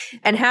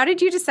 And how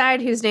did you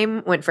decide whose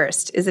name went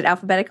first? Is it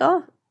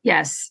alphabetical?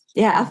 Yes.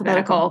 Yeah,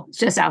 alphabetical. It's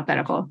just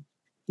alphabetical.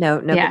 No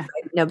big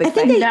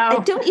fight. I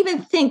don't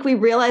even think we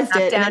realized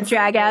it. Down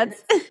dragouts.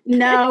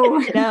 No.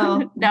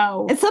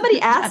 And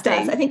somebody asked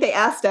us. I think they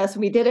asked us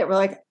when we did it. We're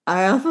like,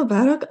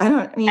 alphabetical?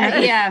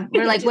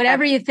 We're like,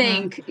 whatever you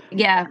think.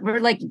 Yeah. We're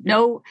like,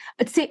 no.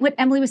 It's what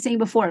Emily was saying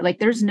before. Like,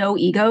 there's no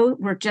ego.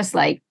 We're just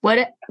like,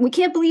 what? We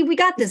can't believe we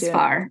got this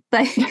far.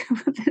 Like,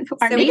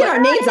 we get our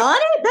names on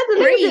it? That's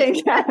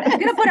amazing. We're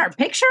going to put our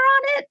picture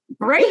on it?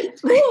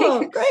 Great.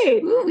 Cool.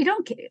 Great. Ooh, we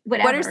don't care.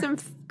 Whatever. What are some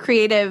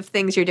creative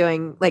things you're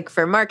doing, like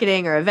for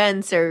marketing or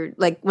events, or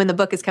like when the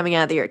book is coming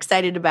out that you're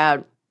excited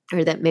about,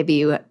 or that maybe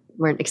you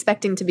weren't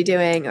expecting to be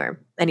doing,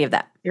 or any of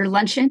that? Your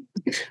luncheon?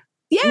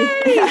 Yay! We're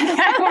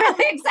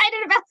really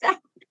excited about that.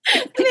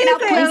 Picking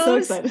out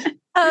clothes. So excited.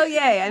 Oh,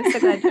 yay. I'm so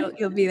glad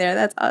you'll be there.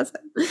 That's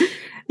awesome.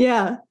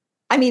 Yeah.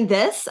 I mean,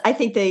 I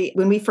think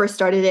when we first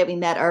started it, we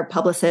met our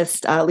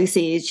publicist,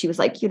 Lucy. She was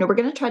like, we're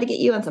going to try to get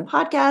you on some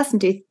podcasts and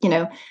do,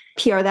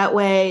 PR that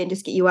way and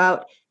just get you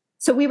out.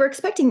 So we were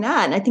expecting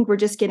that. And I think we're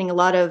just getting a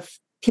lot of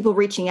people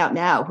reaching out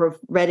now who have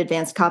read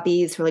advanced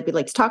copies, who are like, we'd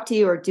like to talk to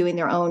you, or doing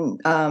their own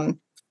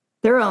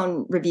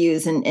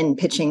reviews and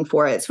pitching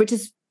for it, which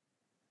is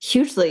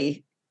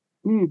hugely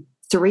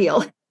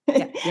surreal.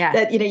 Yeah.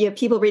 That, you have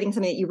people reading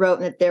something that you wrote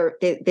and that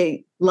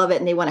they love it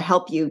and they want to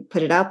help you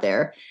put it out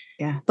there.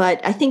 Yeah. But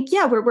I think,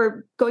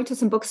 we're going to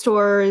some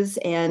bookstores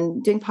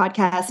and doing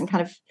podcasts and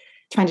kind of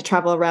trying to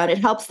travel around. It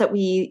helps that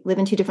we live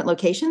in 2 different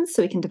locations,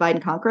 so we can divide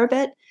and conquer a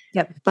bit.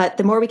 Yep. But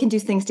the more we can do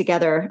things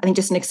together, I think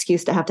just an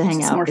excuse to have to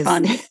hang out more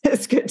fun.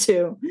 It's good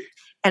too.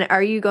 And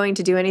are you going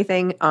to do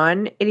anything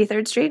on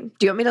 83rd Street?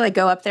 Do you want me to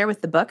go up there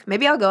with the book?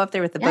 Maybe I'll go up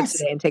there with the book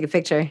today and take a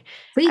picture.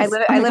 Please.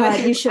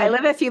 You should. I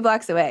live a few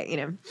blocks away,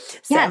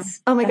 So, yes.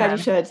 Oh my God, you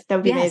should. That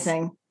would be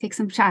amazing. Take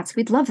some shots.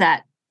 We'd love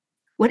that.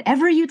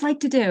 Whatever you'd like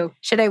to do.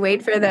 Should I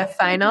wait for the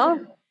final,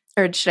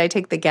 or should I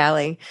take the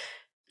galley?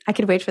 I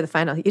could wait for the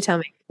final. You tell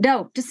me.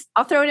 No,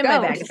 I'll throw it in my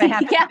bag if I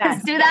have to.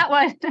 Let's do that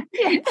one.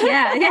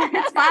 Yeah,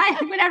 it's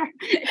fine. Whatever.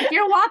 If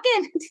you're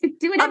walking,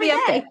 do it every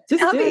day.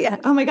 Just do it.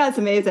 Oh my God, it's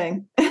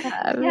amazing.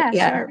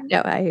 Sure.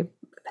 No, I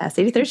pass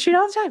 83rd Street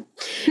all the time.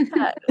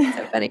 It's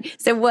so funny.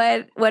 So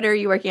what are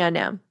you working on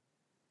now?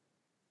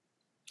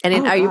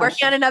 And are you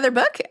working on another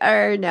book,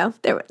 or no?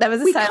 That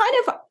was we kind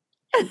of.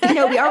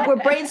 We're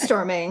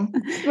brainstorming.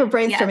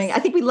 Yes. I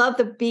think we love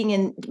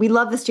we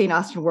love this Jane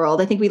Austen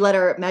world. I think we let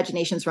our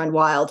imaginations run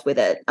wild with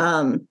it.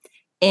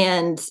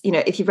 And,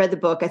 if you've read the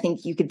book, I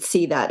think you could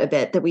see that a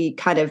bit, that we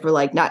kind of were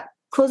like not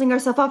closing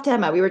ourselves off to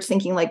Emma. We were just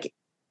thinking like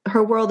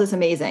her world is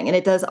amazing, and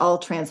it does all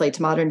translate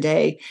to modern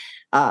day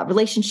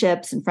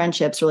relationships and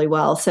friendships really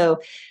well. So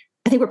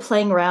I think we're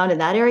playing around in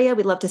that area.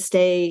 We'd love to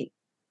stay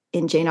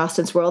in Jane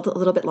Austen's world a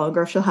little bit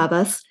longer if she'll have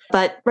us.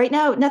 But right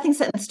now, nothing's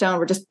set in stone.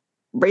 We're just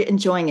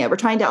enjoying it. We're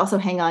trying to also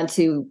hang on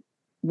to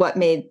what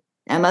made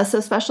Emma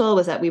so special,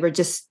 was that we were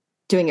just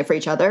doing it for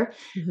each other.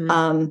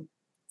 Mm-hmm.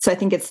 So I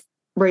think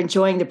we're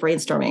enjoying the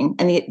brainstorming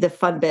and the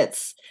fun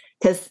bits,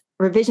 because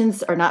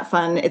revisions are not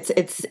fun.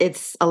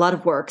 It's a lot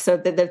of work. So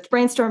the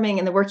brainstorming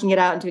and the working it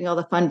out and doing all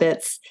the fun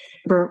bits,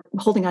 we're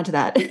holding on to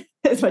that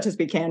as much as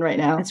we can right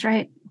now. That's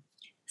right.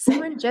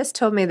 Someone just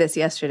told me this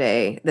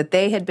yesterday, that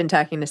they had been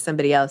talking to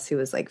somebody else who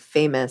was like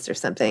famous or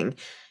something,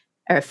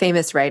 or a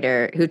famous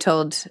writer, who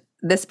told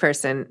this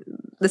person,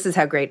 this is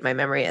how great my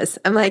memory is.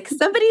 I'm like,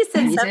 somebody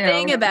said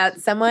something about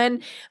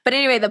someone. But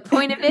anyway, the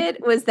point of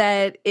it was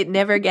that it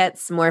never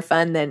gets more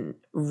fun than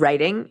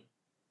writing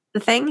the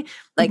thing.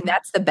 Like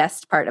that's the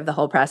best part of the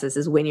whole process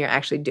is when you're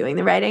actually doing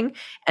the writing,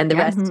 and the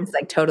rest is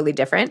like totally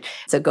different.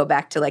 So go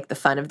back to like the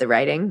fun of the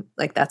writing.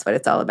 Like that's what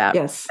it's all about.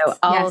 Yes. So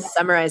I'll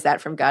summarize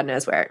that from God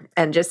knows where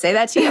and just say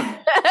that to you.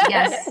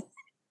 Yes.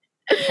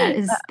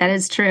 That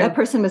is true. That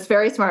person was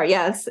very smart.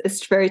 Yes,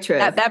 it's very true.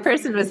 That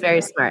person was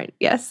very smart.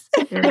 Yes.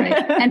 You're right.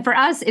 And for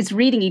us, it's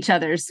reading each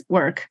other's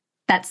work.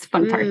 That's the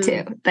fun part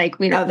too. Like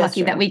we're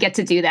lucky that we get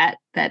to do that.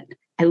 That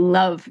I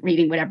love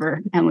reading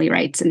whatever Emily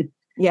writes and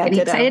getting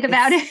excited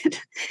about it.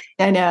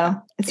 I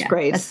know. It's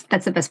great.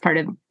 That's the best part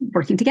of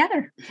working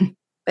together.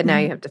 But now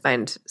you have to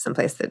find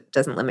someplace that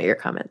doesn't limit your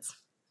comments.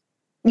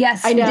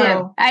 Yes, I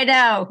know. I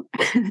know.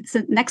 It's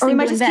the next or thing we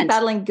might to just invent. keep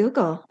battling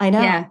Google. I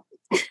know.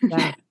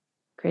 Yeah.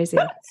 Crazy.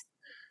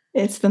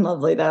 It's been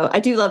lovely though. I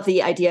do love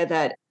the idea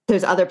that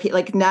there's other people,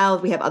 like now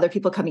we have other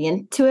people coming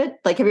into it.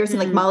 Like, have you ever seen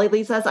like Molly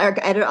leaves us, our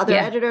editor?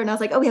 And I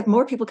was like, oh, we have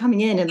more people coming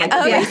in and like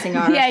erasing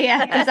our,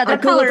 There's other our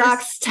Google colors.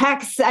 Docs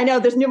text. I know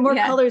there's more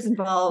colors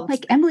involved.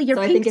 Like, Emily, you're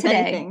so pink I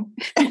think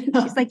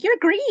today. She's like, you're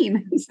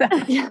green.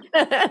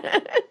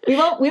 we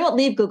won't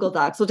leave Google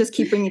Docs. We'll just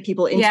keep bringing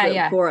people into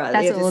it for us.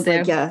 That's what we'll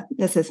do. Like,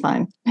 this is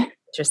fine.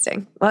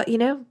 Interesting. Well,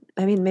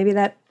 I mean, maybe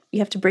that you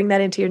have to bring that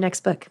into your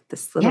next book.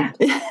 This little.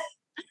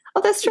 Oh,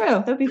 that's true.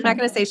 That'd be fun. I'm not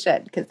going to say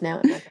should because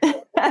now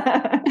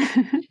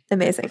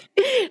amazing.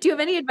 Do you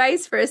have any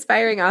advice for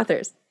aspiring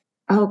authors?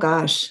 Oh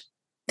gosh,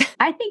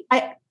 I think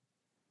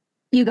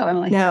you go,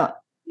 Emily. No,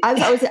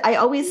 I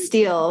always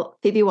steal.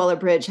 Phoebe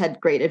Waller-Bridge had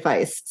great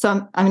advice,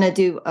 so I'm going to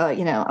do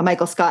a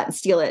Michael Scott and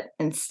steal it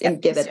and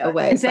give it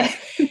away.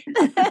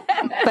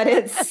 But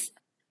it's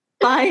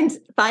find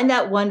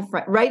that one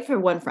friend. Write for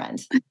one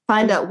friend.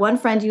 Find that one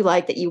friend you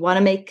like that you want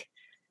to make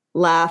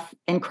laugh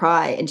and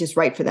cry and just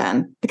write for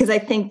them, because I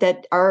think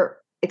that our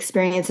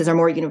experiences are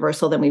more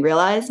universal than we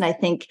realize. And I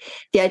think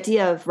the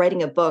idea of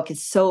writing a book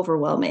is so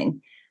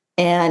overwhelming.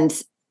 And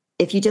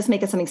if you just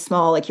make it something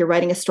small, like you're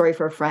writing a story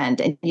for a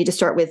friend and you just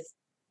start with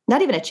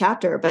not even a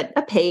chapter, but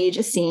a page,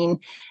 a scene,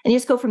 and you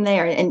just go from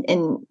there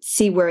and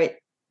see where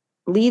it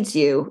leads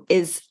you,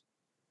 is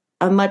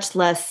a much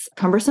less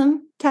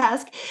cumbersome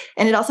task.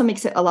 And it also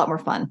makes it a lot more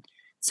fun.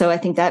 So I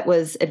think that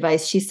was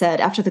advice she said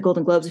after the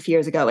Golden Globes a few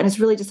years ago. And it's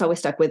really just always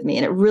stuck with me.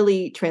 And it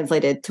really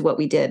translated to what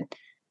we did.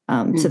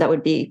 So that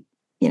would be,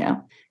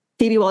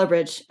 Phoebe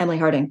Waller-Bridge, Emily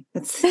Harding.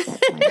 That's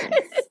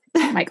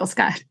my Michael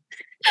Scott.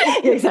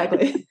 Yeah,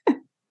 exactly.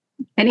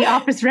 Any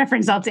Office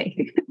reference I'll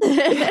take.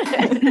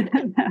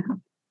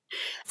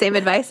 Same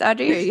advice,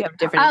 Audrey, or you have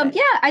different advice?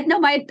 Yeah, I know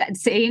my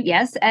same,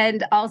 yes.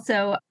 And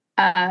also,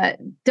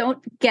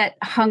 don't get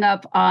hung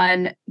up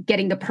on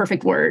getting the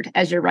perfect word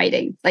as you're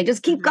writing. Like,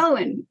 just keep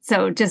going.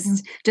 So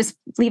just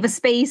leave a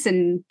space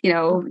and,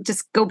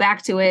 just go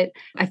back to it.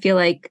 I feel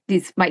like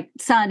my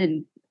son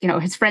and,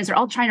 his friends are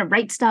all trying to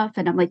write stuff.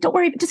 And I'm like, don't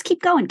worry, just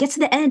keep going, get to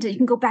the end and you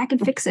can go back and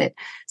fix it.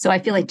 So I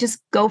feel like just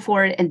go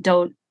for it and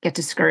don't get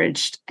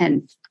discouraged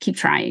and keep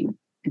trying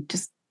and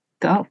just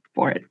go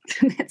for it.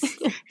 I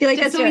feel like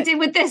that's what we did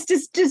with this.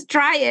 Just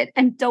try it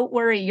and don't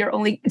worry.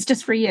 It's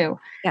just for you.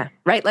 Yeah.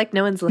 Write like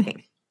no one's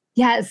looking.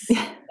 Yes.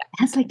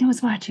 That's like no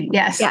one's watching.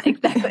 Yes. Yeah,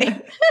 exactly.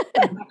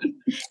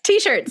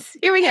 T-shirts.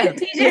 Here we go.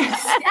 T-shirts.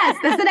 Yes.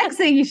 That's the next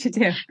thing you should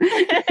do.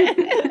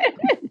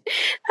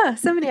 Oh,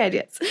 so many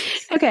ideas.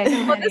 Okay.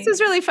 Well, this was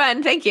really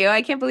fun. Thank you.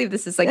 I can't believe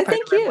this is like part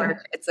of my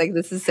work. It's like,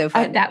 this is so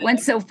fun. That went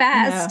so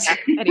fast.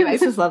 Anyway,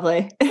 this was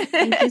lovely.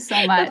 Thank you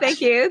so much. Thank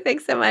you.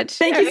 Thanks so much.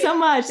 Thank you so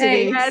much.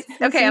 Yes.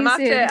 Okay.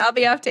 I'll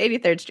be off to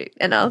 83rd Street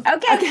and I'll.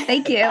 Okay.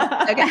 Thank you.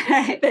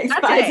 Okay. Thanks.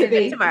 Not Bye.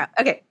 Today, tomorrow.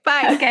 Okay.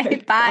 Bye. Okay.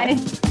 Bye.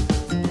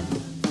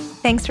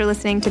 Thanks for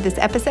listening to this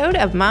episode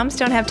of Moms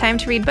Don't Have Time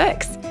to Read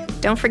Books.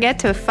 Don't forget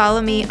to follow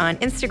me on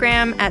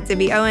Instagram at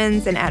Zibby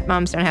Owens and at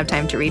Moms Don't Have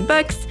Time to Read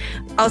Books.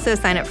 Also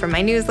sign up for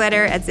my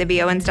newsletter at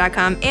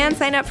zibbyowens.com and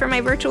sign up for my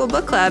virtual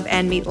book club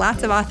and meet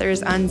lots of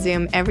authors on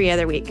Zoom every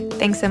other week.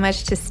 Thanks so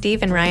much to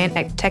Steve and Ryan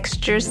at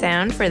Texture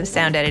Sound for the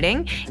sound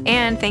editing.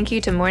 And thank you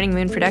to Morning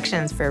Moon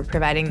Productions for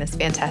providing this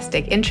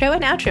fantastic intro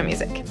and outro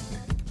music.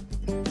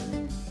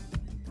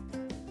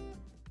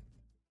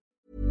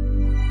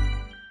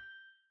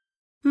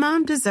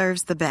 Mom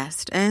deserves the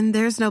best, and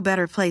there's no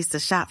better place to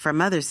shop for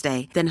Mother's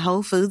Day than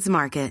Whole Foods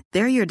Market.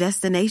 They're your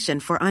destination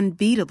for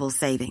unbeatable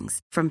savings,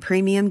 from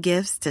premium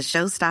gifts to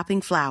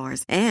show-stopping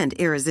flowers and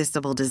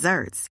irresistible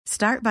desserts.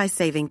 Start by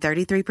saving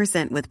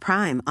 33% with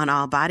Prime on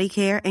all body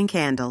care and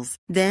candles.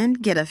 Then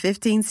get a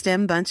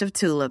 15-stem bunch of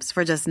tulips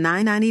for just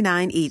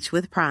 $9.99 each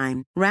with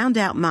Prime. Round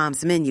out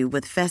Mom's menu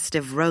with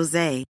festive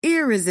rosé,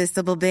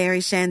 irresistible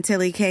berry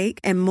chantilly cake,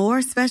 and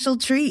more special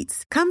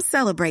treats. Come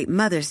celebrate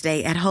Mother's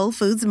Day at Whole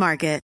Foods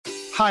Market.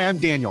 Hi, I'm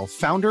Daniel,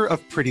 founder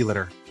of Pretty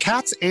Litter.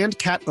 Cats and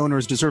cat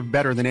owners deserve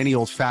better than any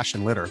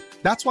old-fashioned litter.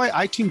 That's why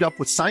I teamed up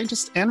with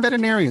scientists and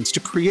veterinarians to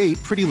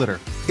create Pretty Litter.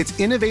 Its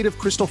innovative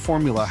crystal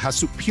formula has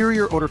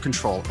superior odor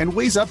control and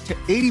weighs up to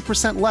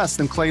 80% less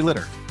than clay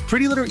litter.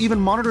 Pretty Litter even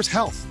monitors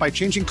health by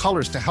changing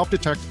colors to help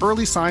detect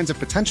early signs of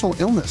potential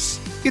illness.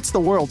 It's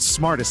the world's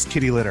smartest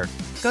kitty litter.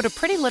 Go to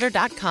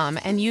prettylitter.com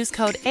and use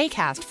code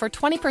ACAST for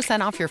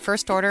 20% off your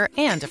first order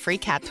and a free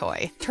cat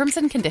toy. Terms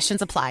and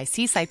conditions apply.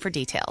 See site for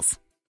details.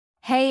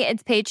 Hey,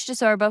 it's Paige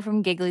DeSorbo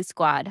from Giggly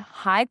Squad.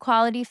 High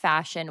quality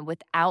fashion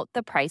without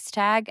the price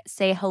tag.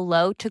 Say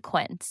hello to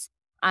Quince.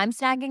 I'm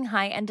snagging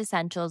high-end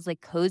essentials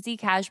like cozy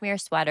cashmere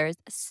sweaters,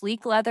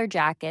 sleek leather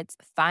jackets,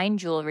 fine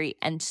jewelry,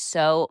 and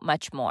so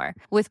much more.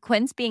 With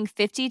Quince being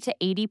 50 to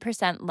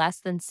 80%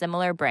 less than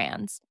similar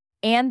brands.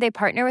 And they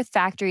partner with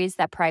factories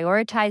that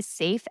prioritize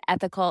safe,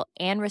 ethical,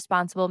 and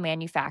responsible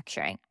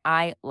manufacturing.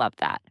 I love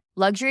that.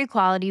 Luxury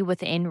quality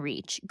within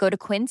reach. Go to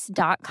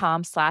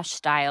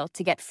quince.com/style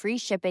to get free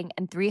shipping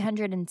and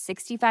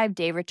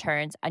 365-day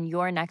returns on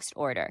your next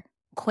order.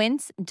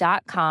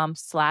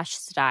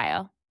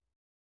 Quince.com/style.